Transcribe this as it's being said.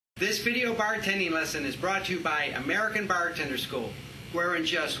This video bartending lesson is brought to you by American Bartender School, where in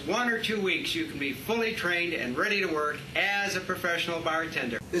just 1 or 2 weeks you can be fully trained and ready to work as a professional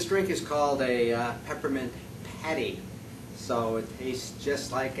bartender. This drink is called a Peppermint Patti, so it tastes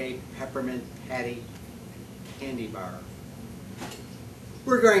just like a Peppermint Patti candy bar.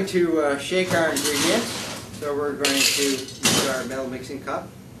 We're going to shake our ingredients, so we're going to use our metal mixing cup,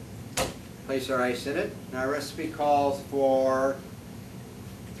 place our ice in it, and our recipe calls for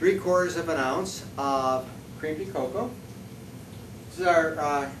 3/4 of an ounce of cream de cocoa. This is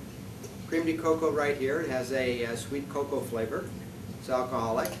our cream de cocoa right here. It has a sweet cocoa flavor. It's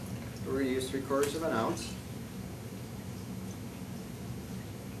alcoholic. We're going to use 3/4 of an ounce.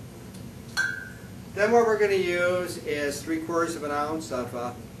 Then what we're going to use is 3/4 of an ounce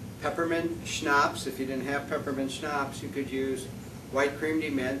of peppermint schnapps. If you didn't have peppermint schnapps, you could use white cream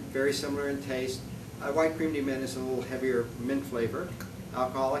de mint, very similar in taste. White cream de mint is a little heavier mint flavor,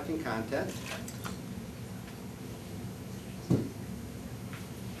 alcoholic in content.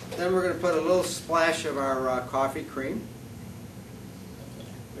 Then we're going to put a little splash of our coffee cream.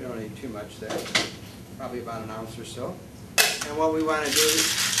 We don't need too much there, probably about an ounce or so. And what we want to do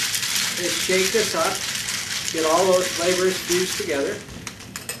is shake this up, get all those flavors fused together.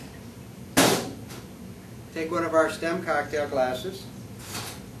 Take one of our stem cocktail glasses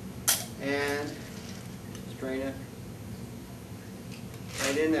and strain it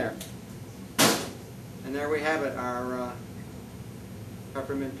right in there. And there we have it, our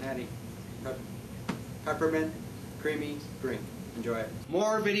Peppermint Patti. Peppermint creamy drink. Enjoy it.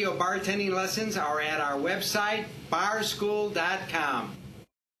 More video bartending lessons are at our website, barschool.com.